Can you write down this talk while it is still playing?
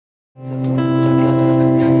Half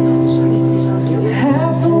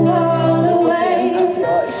a world away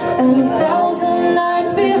and 1,000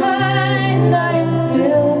 nights behind, I'm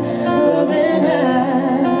still loving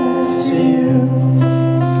after you.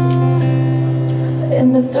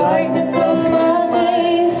 In the darkness of my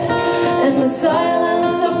days, in the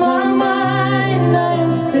silence of my mind, I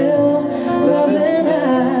am still loving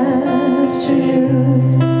after you.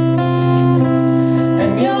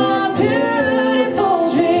 And your beautiful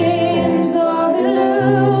dreams are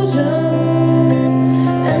illusions,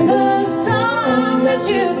 and the song that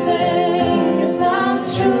you sing is not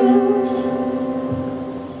true.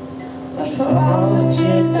 But for all the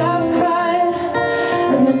tears I've cried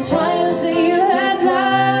and the times that you have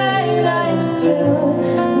lied, I'm still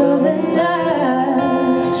loving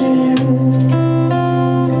after you.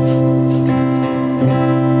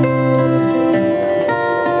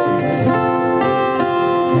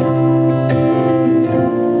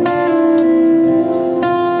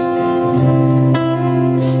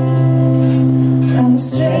 I'm a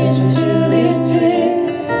stranger to these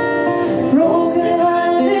streets, rules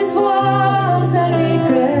behind these walls, and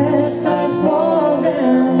regrets I've more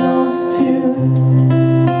than a few.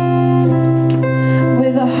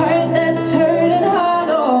 With a heart that's hurt and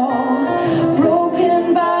hollow,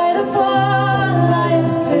 broken by the fall, I'm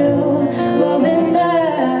still loving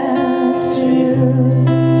after you.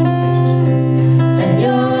 And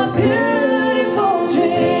your beautiful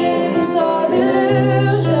dreams are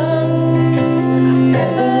illusions,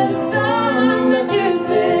 and the song that you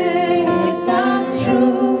sing is not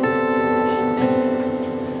true.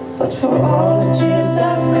 But for all the tears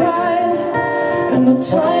I've cried and the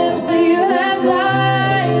times that you have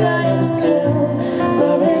lied, I'm still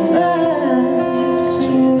loving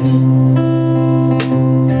after you.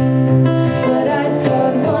 But I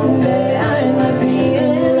thought one day I might be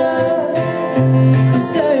enough,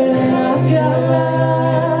 deserving of your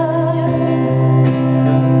love.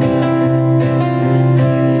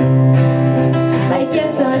 I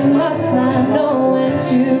guess I must not know when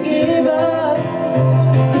to give up,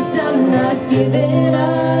 'cause I'm not giving up.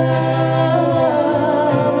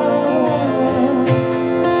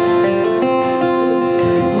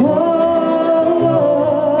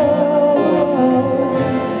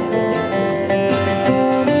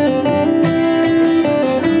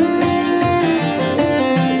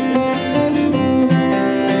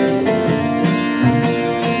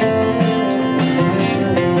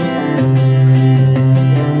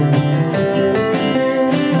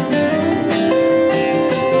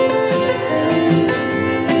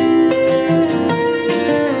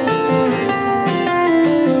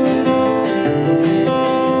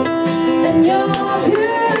 And your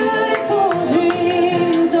beautiful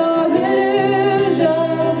dreams are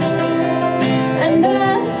illusions, and the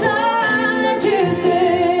song that you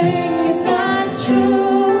sing is not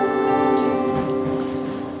true.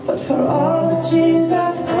 But for all the tears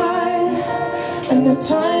I've cried and the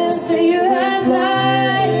times that you have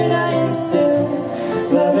lied, I am still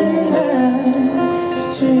loving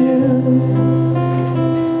after you.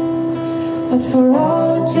 But for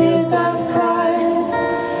all the tears I've cried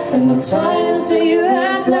and the times that you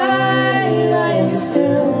have lied, I am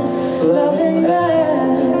still loving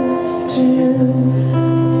after you.